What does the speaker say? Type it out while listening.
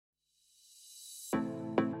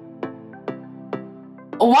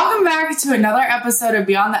Welcome back to another episode of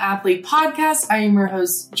Beyond the Athlete podcast. I am your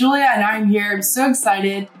host, Julia, and I'm here. I'm so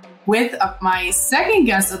excited with my second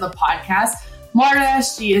guest of the podcast, Marta.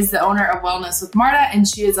 She is the owner of Wellness with Marta, and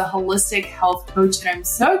she is a holistic health coach. And I'm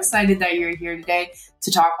so excited that you're here today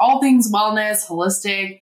to talk all things wellness,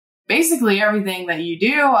 holistic, basically everything that you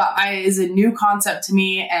do is a new concept to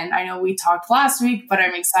me. And I know we talked last week, but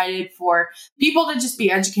I'm excited for people to just be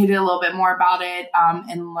educated a little bit more about it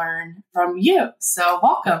and learn from you. So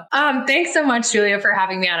welcome. Thanks so much, Julia, for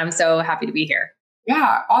having me on. I'm so happy to be here.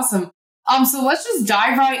 Yeah, awesome. So let's just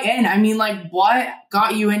dive right in. I mean, what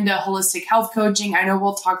got you into holistic health coaching? I know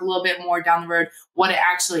we'll talk a little bit more down the road what it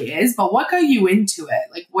actually is, but what got you into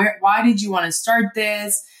it? Why did you want to start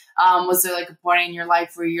this? Was there a point in your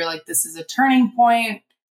life where you're like, this is a turning point?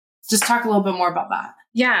 Just talk a little bit more about that.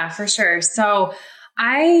 Yeah, for sure. So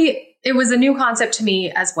it was a new concept to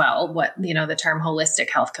me as well. The term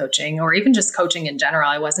holistic health coaching, or even just coaching in general.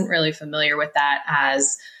 I wasn't really familiar with that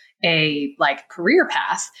as a career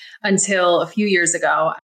path until a few years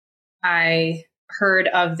ago. I heard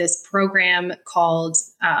of this program called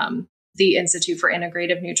the Institute for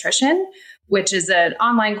Integrative Nutrition, which is an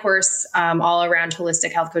online course all around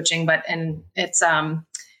holistic health coaching. It's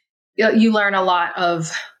you learn a lot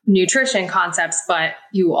of nutrition concepts, but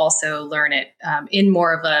you also learn it in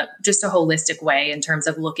more of a holistic way in terms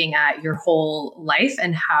of looking at your whole life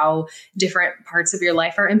and how different parts of your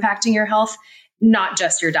life are impacting your health, not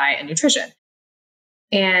just your diet and nutrition.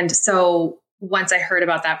 And so once I heard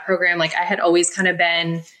about that program, I had always kind of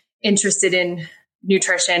been interested in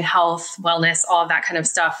nutrition, health, wellness, all of that kind of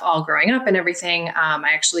stuff, all growing up and everything.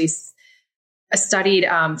 I actually studied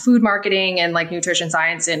food marketing and nutrition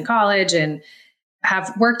science in college and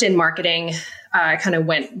have worked in marketing. I kind of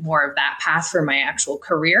went more of that path for my actual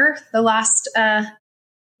career the last 10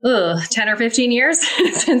 or 15 years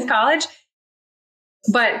since college.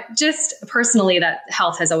 But just personally, that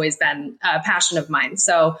health has always been a passion of mine.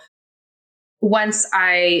 So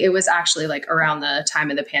it was actually around the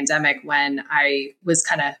time of the pandemic when I was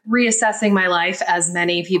kind of reassessing my life, as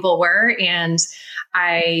many people were. And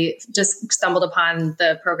I just stumbled upon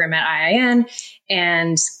the program at IIN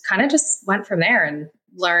and kind of just went from there and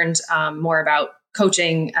learned more about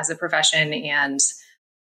coaching as a profession and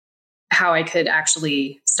how I could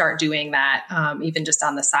actually start doing that, even just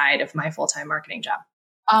on the side of my full-time marketing job.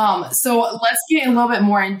 So let's get a little bit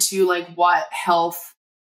more into what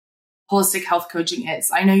holistic health coaching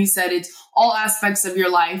is. I know you said it's all aspects of your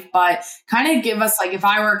life, but kind of give us, if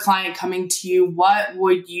I were a client coming to you, what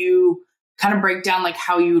would you kind of break down,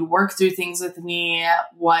 how you would work through things with me,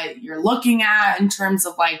 what you're looking at in terms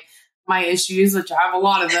of my issues, which I have a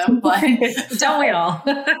lot of them, but don't we all?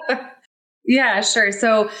 Yeah, sure.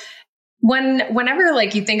 So whenever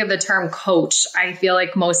you think of the term coach, I feel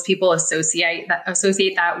like most people associate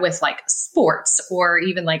that with sports, or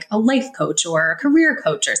even a life coach or a career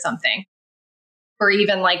coach or something, or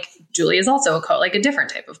even Julie is also a coach, a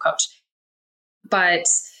different type of coach. But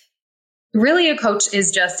really, a coach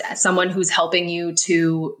is just someone who's helping you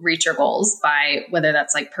to reach your goals by whether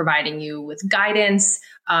that's providing you with guidance,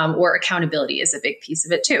 or accountability is a big piece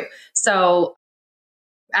of it too. So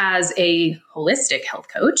as a holistic health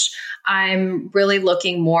coach, I'm really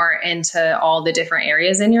looking more into all the different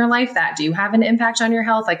areas in your life that do have an impact on your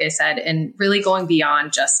health, like I said, and really going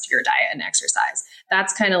beyond just your diet and exercise.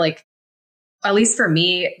 That's kind of at least for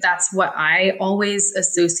me, that's what I always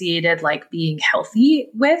associated being healthy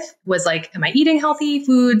with, was am I eating healthy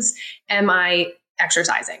foods? Am I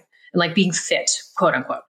exercising? And being fit, quote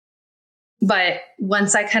unquote. But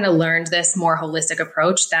once I kind of learned this more holistic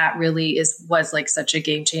approach, that really was such a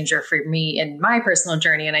game changer for me in my personal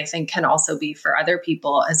journey. And I think can also be for other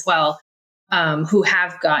people as well, who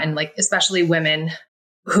have gotten especially women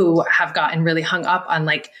who have gotten really hung up on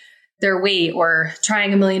their weight, or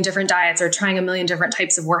trying a million different diets, or trying a million different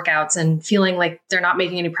types of workouts and feeling they're not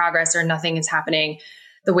making any progress or nothing is happening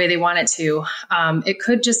the way they want it to. It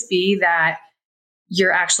could just be that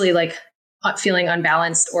you're actually feeling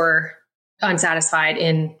unbalanced or unsatisfied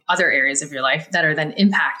in other areas of your life that are then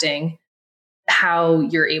impacting how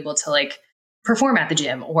you're able to perform at the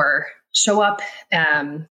gym or show up,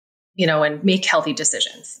 and make healthy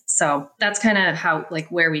decisions. So that's kind of how,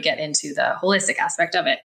 where we get into the holistic aspect of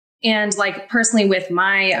it. And personally with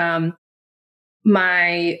my,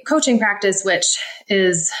 my coaching practice, which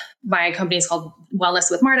is my company is called Wellness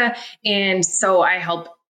with Marta. And so I help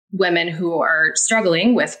women who are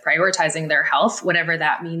struggling with prioritizing their health, whatever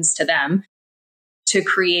that means to them, to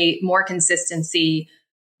create more consistency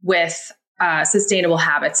with sustainable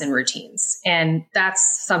habits and routines. And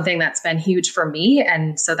that's something that's been huge for me.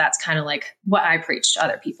 And so that's kind of like what I preach to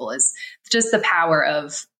other people is just the power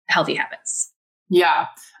of healthy habits. Yeah,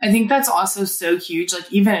 I think that's also so huge.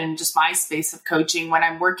 Like even in just my space of coaching, when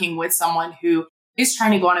I'm working with someone who is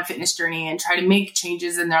trying to go on a fitness journey and try to make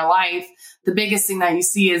changes in their life, the biggest thing that you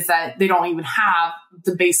see is that they don't even have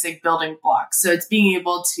the basic building blocks. So it's being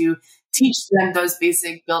able to teach them those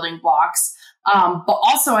basic building blocks. But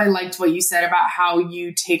also I liked what you said about how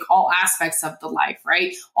you take all aspects of the life,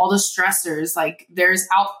 right? All the stressors, like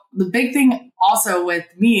the big thing also with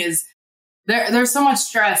me is there's so much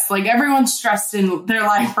stress, like everyone's stressed in their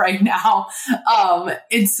life right now.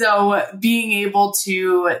 And so being able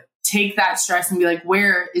to take that stress and be like,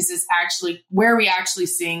 where are we actually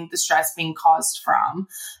seeing the stress being caused from?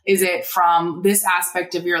 Is it from this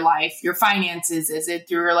aspect of your life, your finances? Is it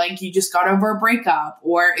through like you just got over a breakup?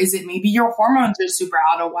 Or is it maybe your hormones are super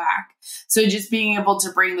out of whack? So just being able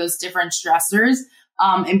to bring those different stressors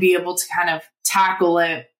and be able to kind of tackle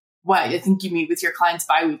it. I think you meet with your clients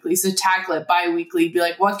biweekly. So tackle it biweekly, be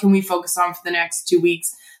like, what can we focus on for the next 2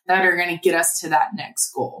 weeks that are going to get us to that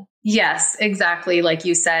next goal? Yes, exactly. Like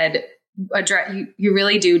you said, you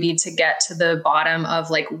really do need to get to the bottom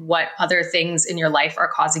of like what other things in your life are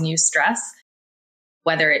causing you stress,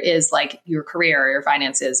 whether it is like your career or your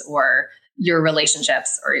finances or your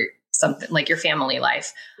relationships or something like your family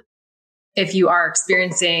life. If you are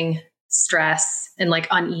experiencing stress and like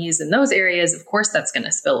unease in those areas, of course, that's going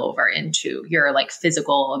to spill over into your like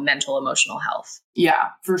physical, mental, emotional health. Yeah,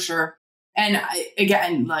 for sure. And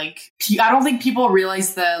again, like, I don't think people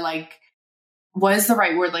realize the, like, what is the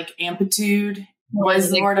right word? Like amplitude? What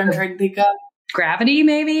is the word I'm trying to think of? Gravity,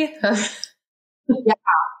 maybe? Yeah,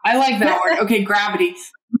 I like that word. Okay, gravity.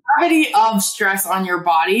 Gravity of stress on your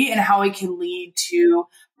body and how it can lead to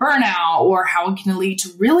burnout or how it can lead to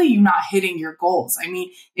really you not hitting your goals. I mean,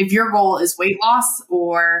 if your goal is weight loss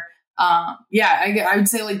or I would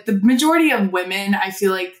say like the majority of women, I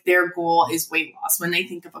feel like their goal is weight loss. When they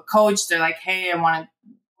think of a coach, they're like, hey, I want to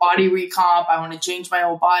body recomp. I want to change my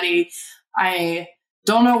whole body. I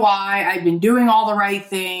don't know why. I've been doing all the right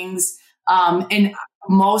things. And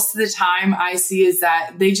most of the time I see is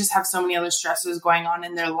that they just have so many other stressors going on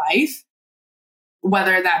in their life,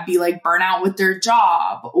 whether that be like burnout with their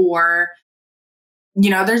job or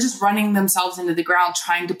they're just running themselves into the ground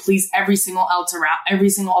trying to please every single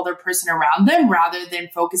other person around them rather than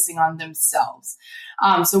focusing on themselves.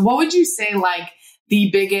 So what would you say like the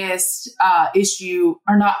biggest issue,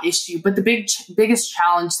 or not issue, but the biggest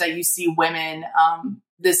challenge that you see women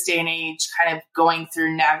this day and age kind of going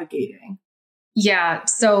through navigating? Yeah.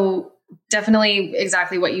 So definitely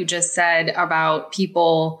exactly what you just said about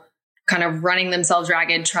people kind of running themselves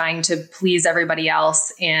ragged, trying to please everybody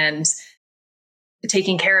else and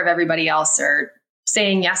taking care of everybody else or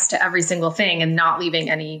saying yes to every single thing and not leaving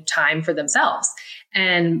any time for themselves.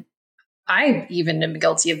 And I even am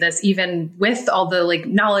guilty of this, even with all the like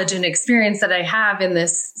knowledge and experience that I have in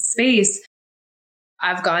this space.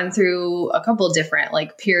 I've gone through a couple of different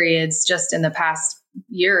like periods just in the past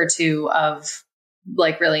year or two of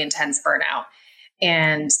like really intense burnout.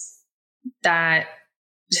 And that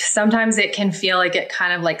sometimes it can feel like it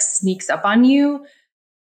kind of like sneaks up on you.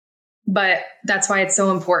 But that's why it's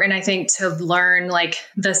so important, I think, to learn like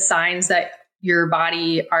the signs that your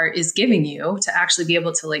body is giving you to actually be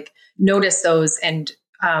able to like notice those and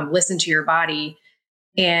listen to your body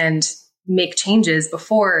and make changes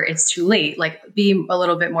before it's too late. Like be a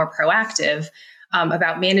little bit more proactive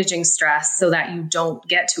about managing stress so that you don't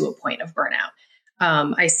get to a point of burnout.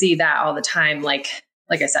 I see that all the time, like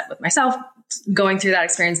I said, with myself going through that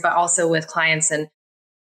experience, but also with clients and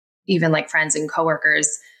even like friends and coworkers.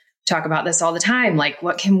 Talk about this all the time. Like,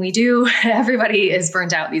 what can we do? Everybody is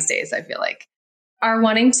burnt out these days, I feel like. Are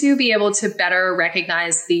wanting to be able to better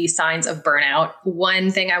recognize the signs of burnout.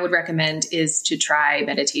 One thing I would recommend is to try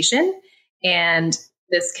meditation. And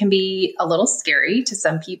this can be a little scary to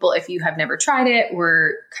some people if you have never tried it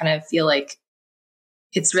or kind of feel like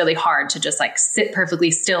it's really hard to just like sit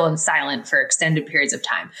perfectly still and silent for extended periods of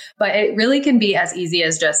time. But it really can be as easy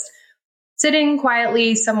as just sitting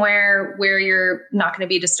quietly somewhere where you're not going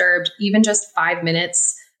to be disturbed. Even just 5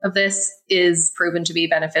 minutes of this is proven to be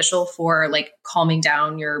beneficial for like calming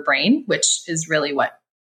down your brain, which is really what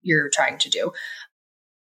you're trying to do.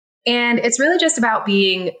 And it's really just about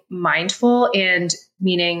being mindful and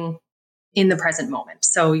meaning in the present moment.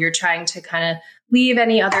 So you're trying to kind of leave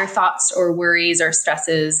any other thoughts or worries or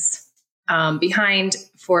stresses behind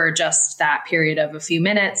for just that period of a few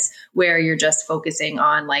minutes where you're just focusing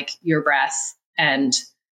on like your breath and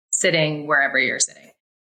sitting wherever you're sitting.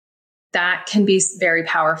 that can be very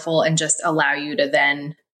powerful and just allow you to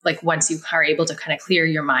then, like, once you are able to kind of clear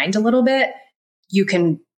your mind a little bit, you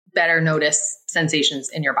can better notice sensations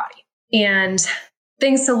in your body. And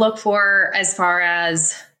things to look for as far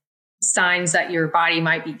as signs that your body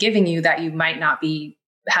might be giving you that you might not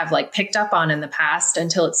have like picked up on in the past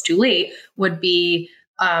until it's too late would be,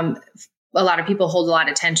 a lot of people hold a lot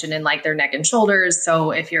of tension in like their neck and shoulders.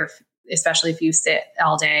 So especially if you sit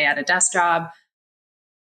all day at a desk job,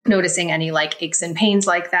 noticing any like aches and pains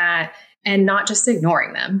like that, and not just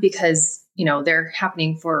ignoring them because, they're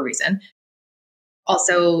happening for a reason.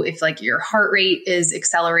 Also, if like your heart rate is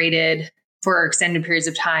accelerated for extended periods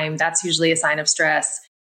of time, that's usually a sign of stress.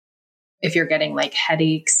 If you're getting like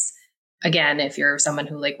headaches, again, if you're someone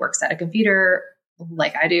who like works at a computer,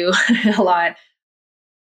 like I do a lot,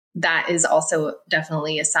 that is also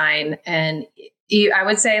definitely a sign. And I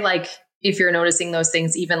would say like, if you're noticing those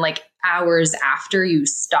things, even like hours after you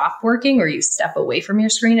stop working or you step away from your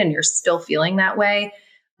screen and you're still feeling that way,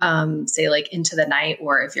 say like into the night,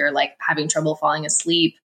 or if you're like having trouble falling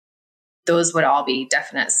asleep, those would all be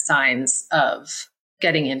definite signs of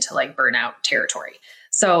getting into like burnout territory.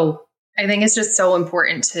 So I think it's just so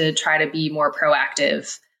important to try to be more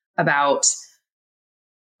proactive about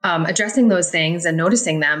addressing those things and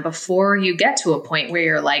noticing them before you get to a point where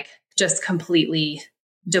you're like just completely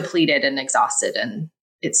depleted and exhausted and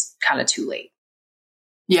it's kind of too late.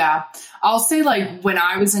 Yeah. I'll say like when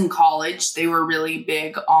I was in college, they were really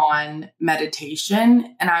big on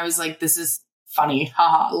meditation. And I was like, this is funny.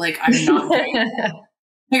 Haha. Like I'm not doing it.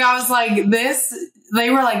 Like I was like they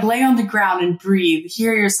were like, lay on the ground and breathe,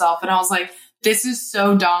 hear yourself. And I was like, this is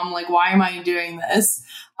so dumb. Like, why am I doing this?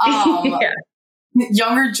 Yeah.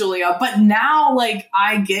 Younger Julia. But now like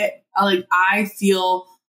I feel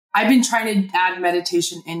I've been trying to add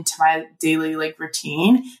meditation into my daily like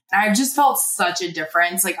routine. And I've just felt such a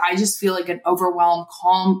difference. Like I just feel like an overwhelming,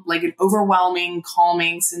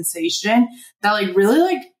 calming sensation that like really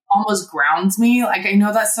like almost grounds me. Like I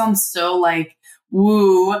know that sounds so like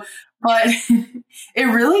woo, but it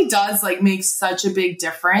really does like make such a big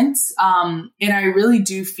difference. And I really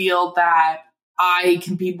do feel that I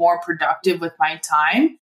can be more productive with my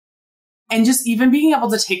time. And just even being able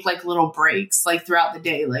to take like little breaks like throughout the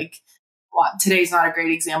day. Like today's not a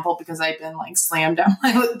great example because I've been like slammed at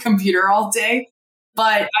my computer all day.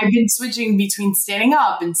 But I've been switching between standing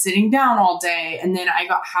up and sitting down all day. And then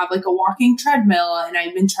have like a walking treadmill. And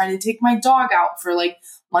I've been trying to take my dog out for like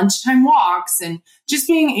lunchtime walks, and just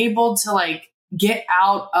being able to like get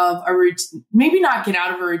out of a routine, maybe not get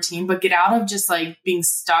out of a routine, but get out of just like being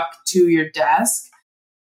stuck to your desk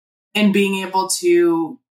and being able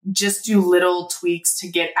to just do little tweaks to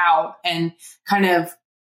get out and kind of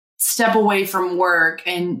step away from work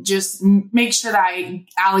and just make sure that I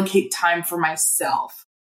allocate time for myself.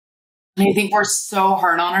 And I think we're so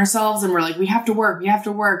hard on ourselves and we're like, we have to work,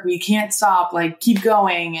 we can't stop, like keep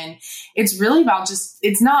going. And it's really about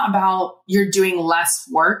it's not about you're doing less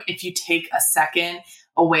work if you take a second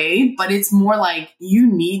away, but it's more like you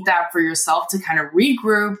need that for yourself to kind of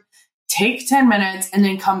regroup, take 10 minutes and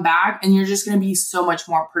then come back and you're just going to be so much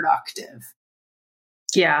more productive.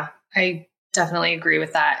 Yeah, I definitely agree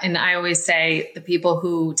with that. And I always say the people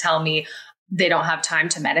who tell me they don't have time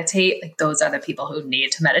to meditate, like those are the people who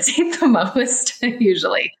need to meditate the most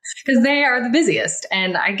usually, because they are the busiest.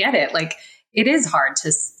 And I get it. Like it is hard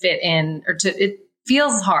to fit in, it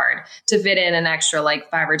feels hard to fit in an extra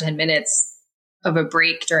like 5 or 10 minutes of a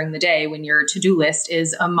break during the day when your to-do list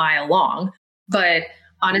is a mile long. But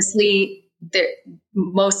honestly,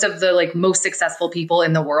 most of the like most successful people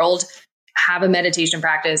in the world have a meditation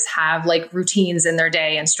practice, have like routines in their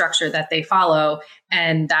day and structure that they follow.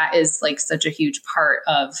 And that is like such a huge part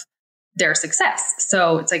of their success.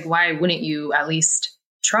 So it's like, why wouldn't you at least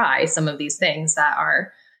try some of these things that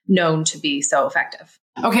are known to be so effective?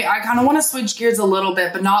 Okay, I kind of want to switch gears a little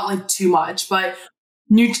bit, but not like too much. But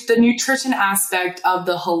the nutrition aspect of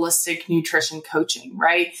the holistic nutrition coaching,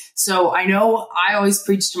 right? So I know I always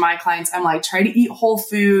preach to my clients, I'm like, try to eat whole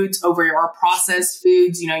foods over your processed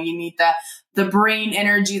foods. You know, you need the brain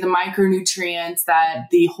energy, the micronutrients that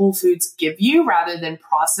the whole foods give you rather than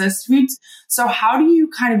processed foods. So how do you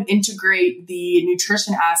kind of integrate the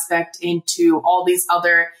nutrition aspect into all these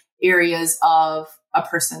other areas of a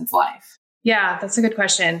person's life? Yeah, that's a good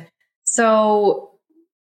question. So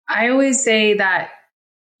I always say that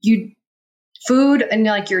food and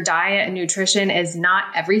like your diet and nutrition is not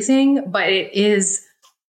everything, but it is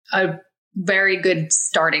a very good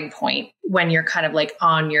starting point when you're kind of like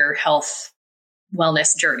on your health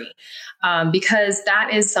wellness journey. Because that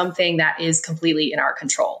is something that is completely in our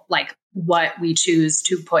control, like what we choose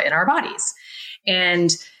to put in our bodies. And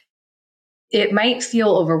it might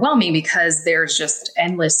feel overwhelming because there's just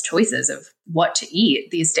endless choices of what to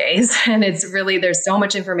eat these days. And it's really, there's so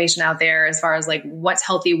much information out there as far as like what's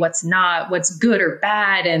healthy, what's not, what's good or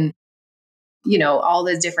bad. And, all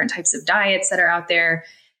the different types of diets that are out there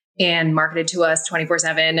and marketed to us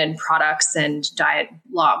 24/7 and products and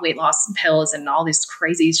weight loss pills and all this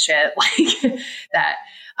crazy shit like that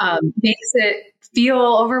makes it feel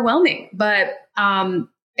overwhelming. But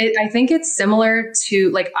I think it's similar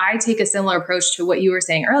to, like, I take a similar approach to what you were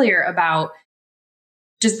saying earlier about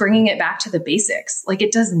just bringing it back to the basics. Like,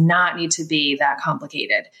 it does not need to be that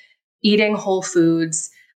complicated. Eating whole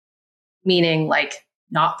foods, meaning like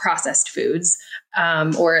not processed foods,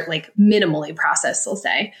 or like minimally processed, we'll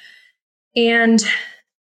say. And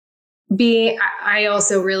I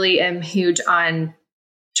also really am huge on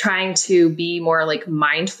trying to be more like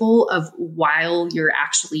mindful of while you're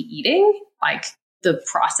actually eating, like the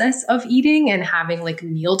process of eating, and having like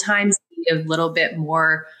meal times be a little bit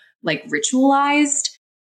more like ritualized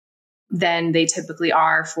than they typically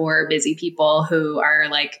are for busy people who are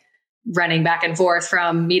like running back and forth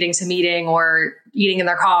from meeting to meeting or eating in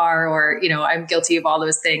their car, or, I'm guilty of all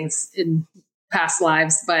those things in past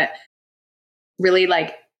lives, but really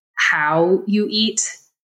like how you eat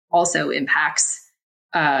also impacts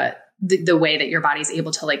the way that your body's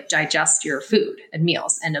able to like digest your food and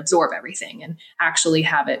meals and absorb everything and actually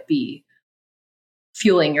have it be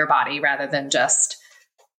fueling your body rather than just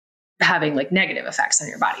having like negative effects on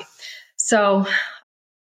your body. So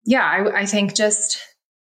yeah, I think just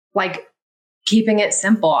like keeping it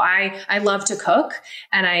simple. I love to cook,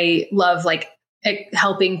 and I love like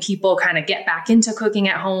helping people kind of get back into cooking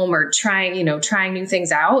at home or trying new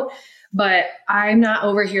things out. But I'm not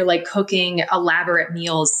over here like cooking elaborate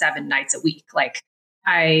meals 7 nights a week. Like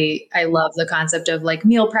I love the concept of like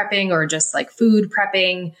meal prepping or just like food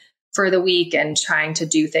prepping for the week and trying to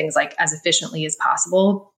do things like as efficiently as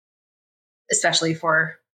possible, especially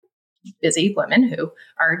for busy women who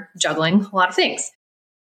are juggling a lot of things.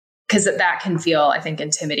 Because that can feel, I think,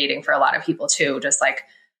 intimidating for a lot of people too. Just like,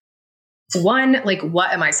 1, like,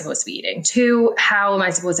 what am I supposed to be eating? 2, how am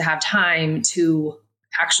I supposed to have time to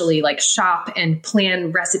actually like shop and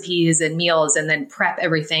plan recipes and meals and then prep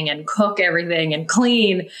everything and cook everything and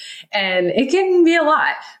clean? And it can be a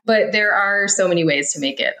lot, but there are so many ways to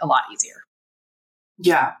make it a lot easier.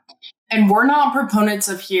 Yeah. And we're not proponents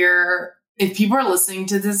of here. If people are listening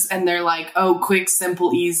to this and they're like, oh, quick,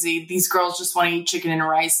 simple, easy, these girls just want to eat chicken and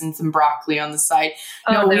rice and some broccoli on the side.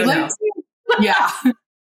 Yeah.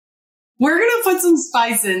 We're going to put some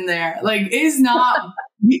spice in there. Like, it's not,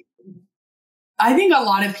 I think a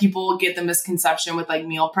lot of people get the misconception with like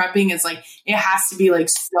meal prepping is like, it has to be like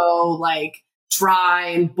so like dry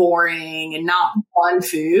and boring and not fun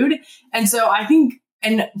food. And so I think,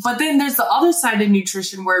 but then there's the other side of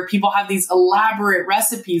nutrition where people have these elaborate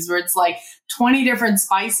recipes where it's like 20 different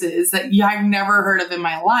spices that I've never heard of in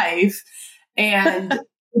my life. And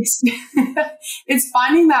it's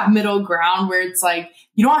finding that middle ground where it's like,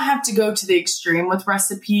 you don't have to go to the extreme with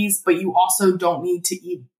recipes, but you also don't need to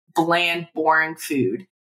eat bland, boring food.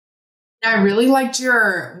 And I really liked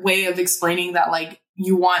your way of explaining that, like,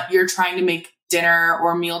 you're trying to make dinner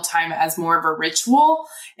or mealtime as more of a ritual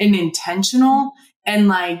and intentional. And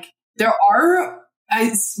like, there are,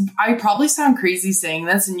 I probably sound crazy saying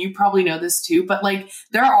this, and you probably know this too, but like,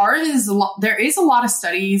 there is a lot of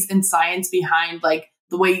studies and science behind like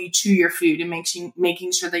the way you chew your food and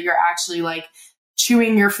making sure that you're actually like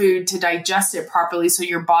chewing your food to digest it properly. So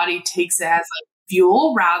your body takes it as like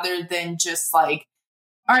fuel rather than just like,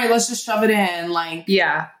 all right, let's just shove it in. Like,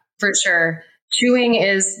 yeah, for sure. Chewing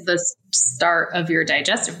is the start of your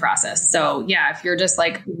digestive process. So yeah, if you're just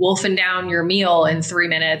like wolfing down your meal in 3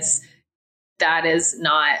 minutes, that is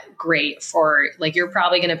not great for, like, you're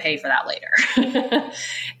probably going to pay for that later.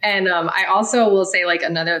 And I also will say, like,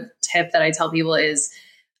 another tip that I tell people is,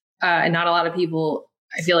 and not a lot of people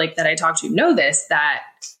I feel like that I talk to know this, that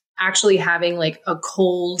actually having like a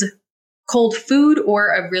cold food or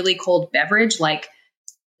a really cold beverage, like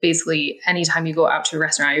basically anytime you go out to a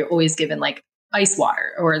restaurant, you're always given like ice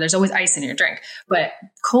water, or there's always ice in your drink, but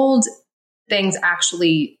cold things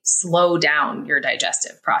actually slow down your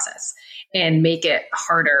digestive process and make it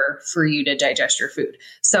harder for you to digest your food.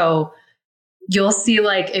 So you'll see,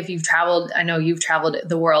 like, if you've traveled, I know you've traveled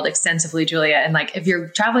the world extensively, Julia, and like if you're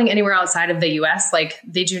traveling anywhere outside of the US, like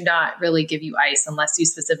they do not really give you ice unless you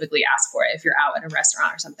specifically ask for it if you're out at a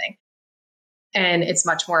restaurant or something. And it's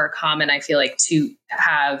much more common, I feel like, to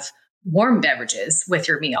have warm beverages with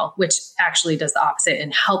your meal, which actually does the opposite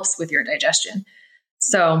and helps with your digestion.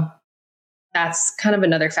 So that's kind of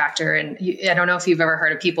another factor. And I don't know if you've ever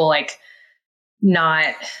heard of people like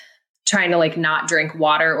not trying to like not drink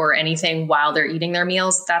water or anything while they're eating their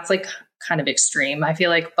meals, that's like kind of extreme, I feel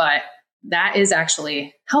like. But that is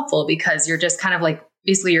actually helpful because you're just kind of like,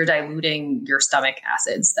 basically you're diluting your stomach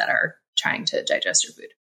acids that are trying to digest your food.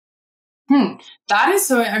 That is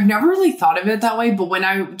so, I've never really thought of it that way. But when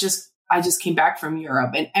I just came back from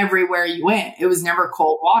Europe, and everywhere you went, it was never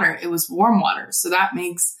cold water. It was warm water. So that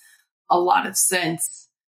makes a lot of sense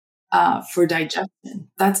for digestion.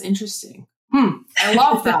 That's interesting. I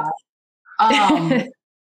love that.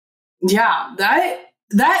 Yeah,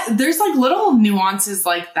 that there's like little nuances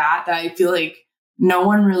like that I feel like no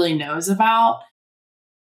one really knows about,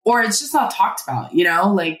 or it's just not talked about, you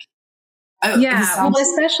know, like. Well,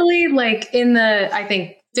 especially like in the, I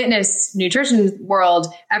think, fitness nutrition world,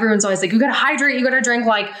 everyone's always like, you got to hydrate, you got to drink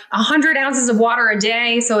like 100 ounces of water a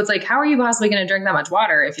day. So it's like, how are you possibly going to drink that much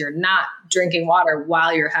water if you're not drinking water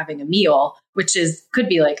while you're having a meal, which could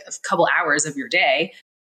be like a couple hours of your day.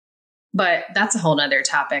 But that's a whole nother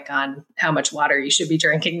topic on how much water you should be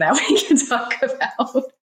drinking that we can talk about.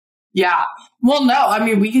 Yeah. Well, no, I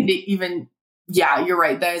mean, we could even, yeah, you're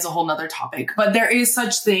right. That is a whole nother topic, but there is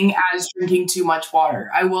such thing as drinking too much water.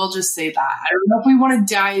 I will just say that. I don't know if we want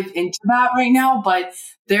to dive into that right now, but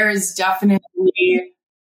there is definitely,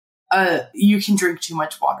 you can drink too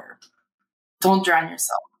much water. Don't drown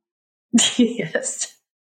yourself. Yes.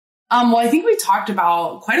 Well, I think we talked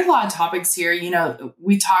about quite a lot of topics here. You know,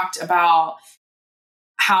 we talked about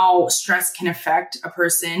how stress can affect a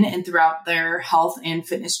person and throughout their health and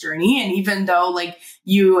fitness journey. And even though like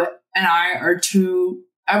you and I are two,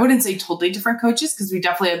 I wouldn't say totally different coaches, because we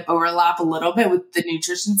definitely have overlap a little bit with the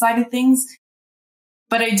nutrition side of things.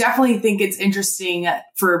 But I definitely think it's interesting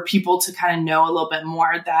for people to kind of know a little bit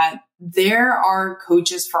more that there are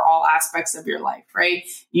coaches for all aspects of your life, right?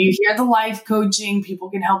 You hear the life coaching, people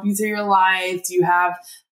can help you through your life. You have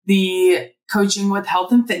the coaching with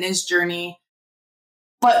health and fitness journey.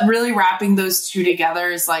 But really wrapping those two together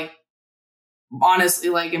is like, honestly,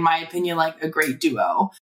 like in my opinion, like a great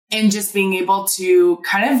duo. And just being able to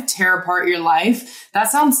kind of tear apart your life.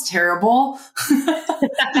 That sounds terrible.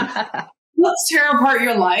 Let's tear apart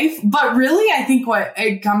your life. But really, I think what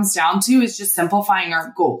it comes down to is just simplifying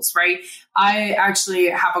our goals, right? I actually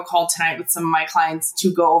have a call tonight with some of my clients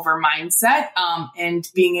to go over mindset and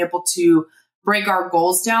being able to break our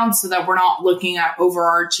goals down so that we're not looking at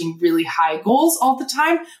overarching really high goals all the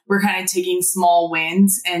time. We're kind of taking small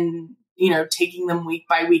wins and, you know, taking them week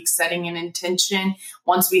by week, setting an intention.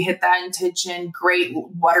 Once we hit that intention, great.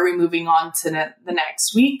 What are we moving on to the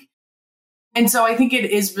next week? And so I think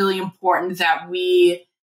it is really important that we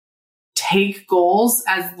take goals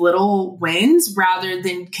as little wins rather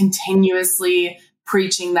than continuously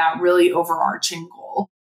preaching that really overarching goal.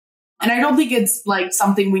 And I don't think it's like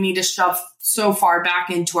something we need to shove so far back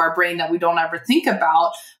into our brain that we don't ever think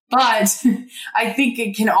about. But I think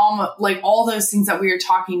it can almost, like all those things that we were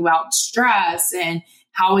talking about, stress and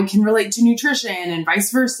how it can relate to nutrition and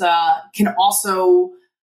vice versa, can also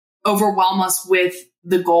overwhelm us with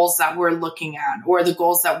the goals that we're looking at or the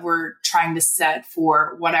goals that we're trying to set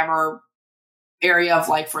for whatever area of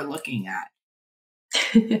life we're looking at.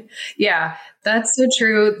 Yeah, that's so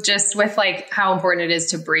true. Just with like how important it is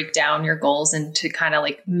to break down your goals into kind of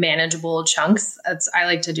like manageable chunks. I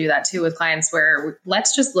like to do that too with clients where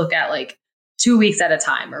let's just look at like 2 weeks at a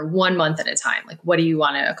time or 1 month at a time. Like, what do you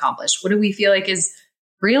want to accomplish? What do we feel like is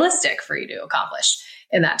realistic for you to accomplish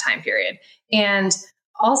in that time period? And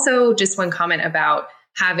also just one comment about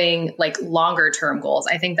having like longer term goals.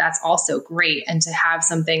 I think that's also great. And to have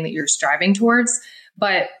something that you're striving towards,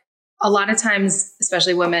 but a lot of times,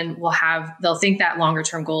 especially women they'll think that longer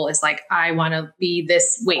term goal is like, I want to be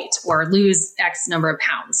this weight or lose X number of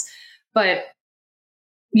pounds. But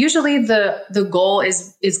usually the goal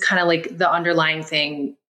is kind of like the underlying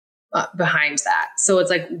thing behind that. So it's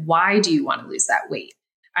like, why do you want to lose that weight?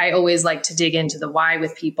 I always like to dig into the why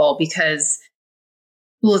with people because,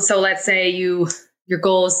 well, so let's say your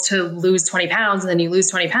goal is to lose 20 pounds and then you lose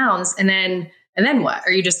 20 pounds and then what?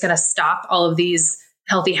 Are you just going to stop all of these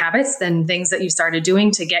healthy habits and things that you started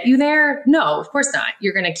doing to get you there? No, of course not.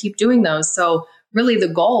 You're going to keep doing those. So really the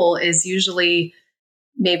goal is usually,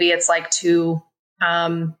 maybe it's like to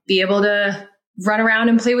be able to run around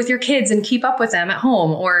and play with your kids and keep up with them at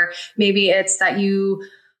home. Or maybe it's that you're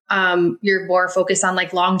more focused on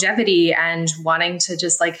like longevity and wanting to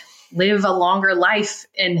just like live a longer life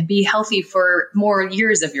and be healthy for more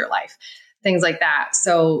years of your life, things like that.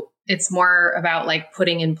 So it's more about like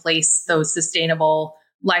putting in place those sustainable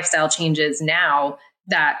lifestyle changes now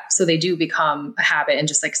so they do become a habit and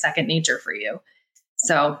just like second nature for you.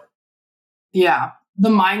 So yeah, the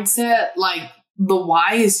mindset, like the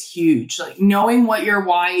why is huge. Like knowing what your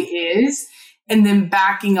why is and then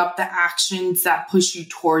backing up the actions that push you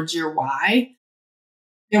towards your why.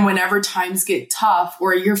 And whenever times get tough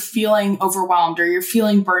or you're feeling overwhelmed or you're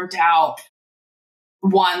feeling burnt out,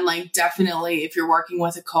 one, like definitely if you're working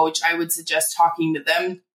with a coach, I would suggest talking to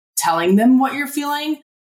them, telling them what you're feeling,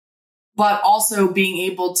 but also being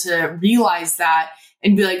able to realize that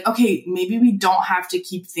and be like, okay, maybe we don't have to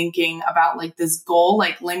keep thinking about like this goal.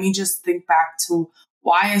 Like, let me just think back to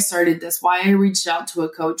why I started this, why I reached out to a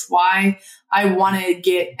coach, why I want to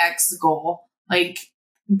get X goal. Like,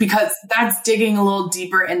 because that's digging a little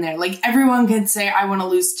deeper in there. Like everyone can say, I want to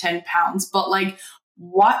lose 10 pounds, but like,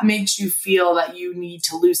 what makes you feel that you need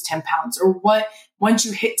to lose 10 pounds? Or what, once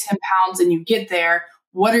you hit 10 pounds and you get there,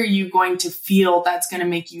 what are you going to feel that's going to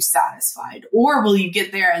make you satisfied? Or will you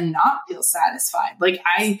get there and not feel satisfied? Like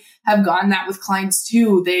I have gotten that with clients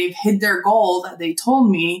too. They've hit their goal that they told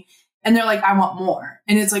me and they're like, I want more.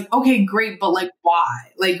 And it's like, okay, great. But like,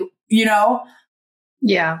 why? Like, you know?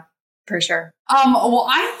 Yeah, for sure. Well,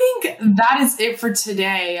 I think that is it for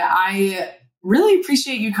today. I really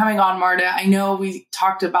appreciate you coming on, Marta. I know we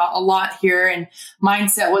talked about a lot here and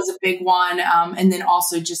mindset was a big one. And then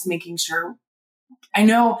also just making sure, I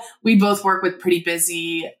know we both work with pretty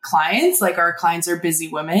busy clients, like our clients are busy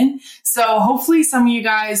women. So hopefully some of you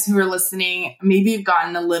guys who are listening, maybe you've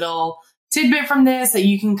gotten a little tidbit from this that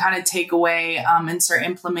you can kind of take away and start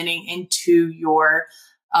implementing into your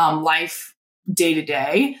life day to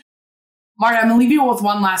day. Marta, I'm going to leave you with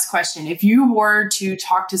one last question. If you were to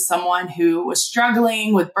talk to someone who was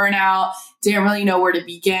struggling with burnout, didn't really know where to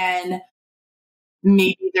begin,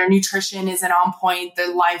 maybe their nutrition isn't on point,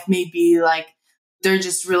 their life may be like, they're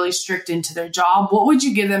just really strict into their job, what would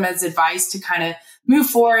you give them as advice to kind of move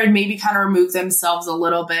forward, maybe kind of remove themselves a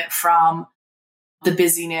little bit from the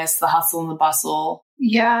busyness, the hustle and the bustle?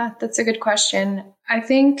 Yeah, that's a good question. I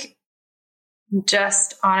think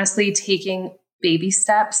just honestly taking baby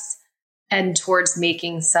steps and towards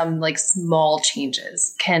making some like small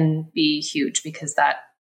changes can be huge because that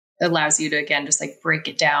allows you to, again, just like break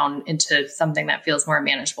it down into something that feels more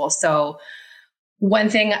manageable. So one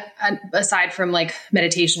thing aside from like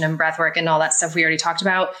meditation and breath work and all that stuff we already talked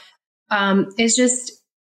about is just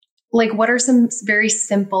like, what are some very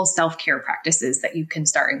simple self-care practices that you can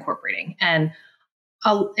start incorporating? And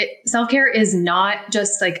self-care is not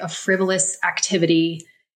just like a frivolous activity.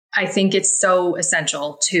 I think it's so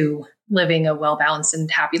essential to living a well-balanced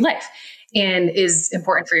and happy life and is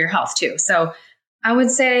important for your health too. So I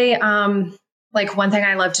would say, like one thing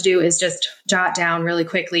I love to do is just jot down really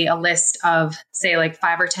quickly a list of say like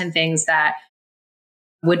 5 or 10 things that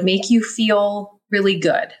would make you feel really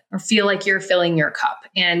good or feel like you're filling your cup.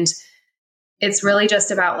 And it's really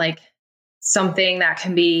just about like something that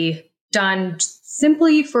can be done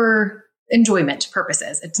simply for enjoyment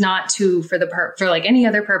purposes. It's not for like any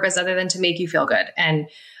other purpose other than to make you feel good. And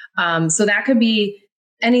so that could be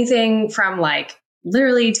anything from like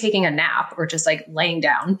literally taking a nap or just like laying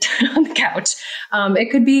down on the couch.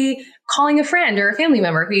 It could be calling a friend or a family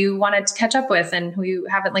member who you wanted to catch up with and who you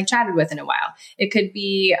haven't like chatted with in a while. It could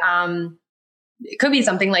be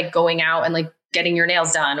something like going out and like getting your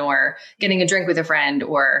nails done or getting a drink with a friend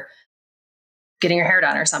or getting your hair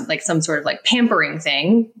done or something, like some sort of like pampering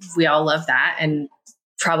thing. We all love that and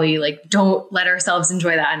probably like don't let ourselves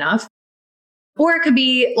enjoy that enough. Or it could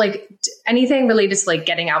be like anything related to like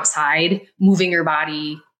getting outside, moving your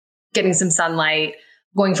body, getting some sunlight,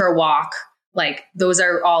 going for a walk. Like those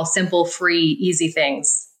are all simple, free, easy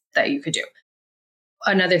things that you could do.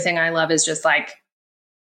 Another thing I love is just like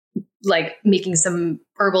making some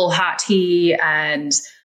herbal hot tea and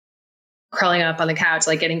curling up on the couch,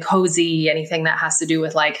 like getting cozy, anything that has to do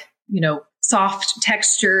with like, you know, soft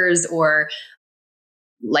textures or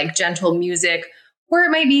like gentle music. Or it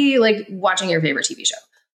might be like watching your favorite TV show.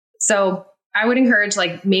 So I would encourage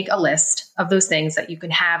like make a list of those things that you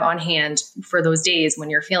can have on hand for those days when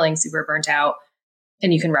you're feeling super burnt out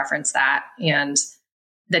and you can reference that. And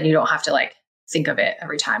then you don't have to like think of it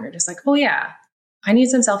every time. You're just like, oh yeah, I need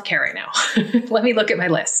some self-care right now. Let me look at my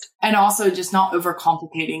list. And also just not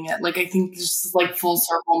overcomplicating it. Like I think just like full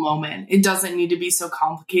circle moment. It doesn't need to be so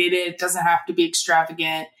complicated. It doesn't have to be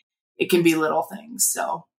extravagant. It can be little things.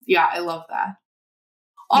 So yeah, I love that.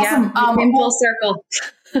 Awesome. Yeah, full circle.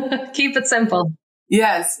 Keep it simple.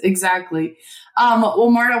 Yes, exactly. Well,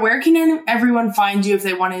 Marta, where can everyone find you if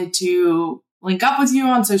they wanted to link up with you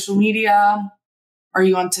on social media? Are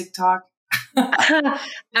you on TikTok?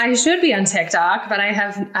 I should be on TikTok, but I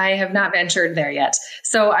have not ventured there yet.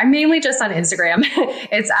 So I'm mainly just on Instagram.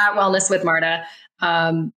 It's at Wellness with Marta.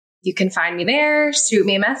 You can find me there, shoot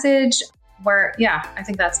me a message. I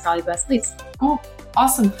think that's probably the best place. Oh,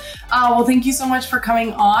 awesome. Well, thank you so much for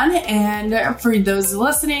coming on. And for those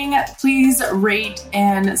listening, please rate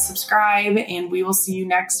and subscribe, and we will see you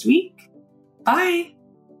next week. Bye.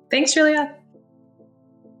 Thanks, Julia.